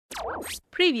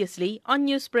Previously on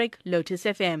Newsbreak, Lotus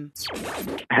FM.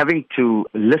 Having to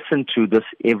listen to this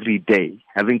every day,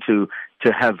 having to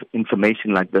have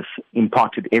information like this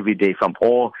imparted every day from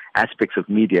all aspects of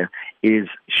media is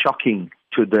shocking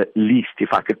to the least, if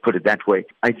I could put it that way.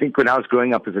 I think when I was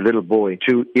growing up as a little boy,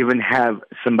 to even have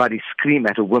somebody scream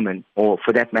at a woman, or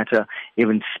for that matter,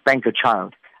 even spank a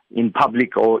child in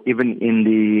public or even in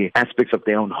the aspects of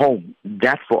their own home,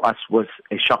 that for us was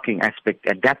a shocking aspect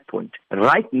at that point.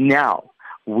 Right now,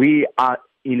 we are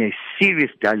in a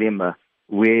serious dilemma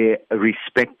where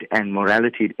respect and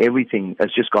morality and everything has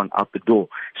just gone out the door.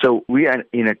 So we are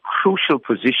in a crucial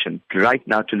position right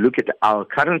now to look at our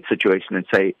current situation and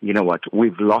say, you know what,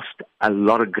 we've lost a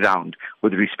lot of ground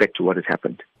with respect to what has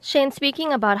happened. Shane,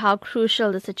 speaking about how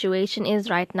crucial the situation is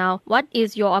right now, what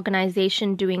is your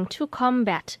organization doing to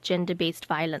combat gender-based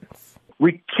violence?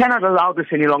 We cannot allow this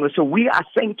any longer. So we are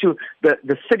saying to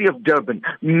the city of Durban,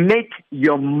 make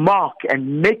your mark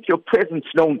and make your presence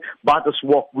known by this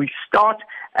walk. We start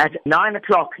at 9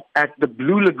 o'clock at the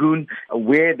Blue Lagoon,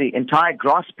 where the entire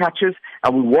grass patches,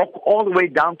 and we walk all the way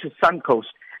down to Suncoast.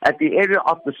 At the area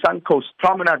of the Suncoast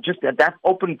Promenade, just at that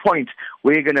open point,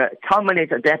 we're going to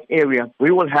culminate at that area. We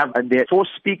will have there 4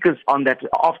 speakers on that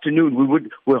afternoon.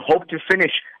 We'll hope to finish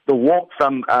the walk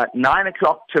from 9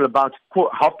 o'clock till about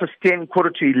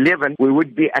 10:30, 11:45. We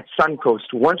would be at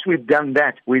Suncoast. Once we've done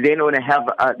that, we then going to have,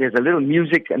 there's a little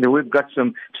music, and then we've got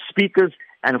some speakers.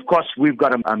 And of course, we've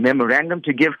got a memorandum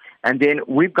to give. And then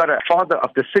we've got a father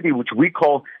of the city, which we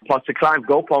call Pastor Clive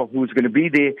Gopal, who's going to be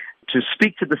there to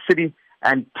speak to the city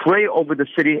and pray over the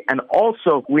city. And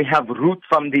also we have Ruth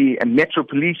from the Metro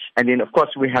Police, and then of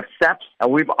course we have SABC,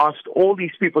 and we've asked all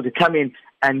these people to come in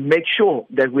and make sure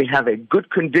that we have a good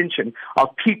contingent of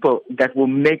people that will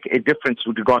make a difference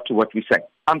with regard to what we say.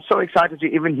 I'm so excited to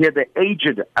even hear the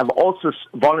aged have also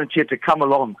volunteered to come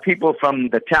along. People from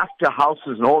the Tafta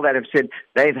houses and all that have said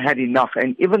they've had enough.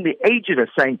 And even the aged are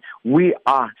saying we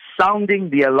are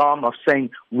sounding the alarm of saying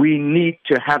we need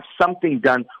to have something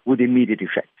done with immediate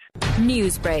effect.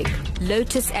 Newsbreak,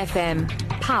 Lotus FM,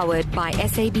 powered by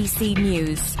SABC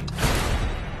News.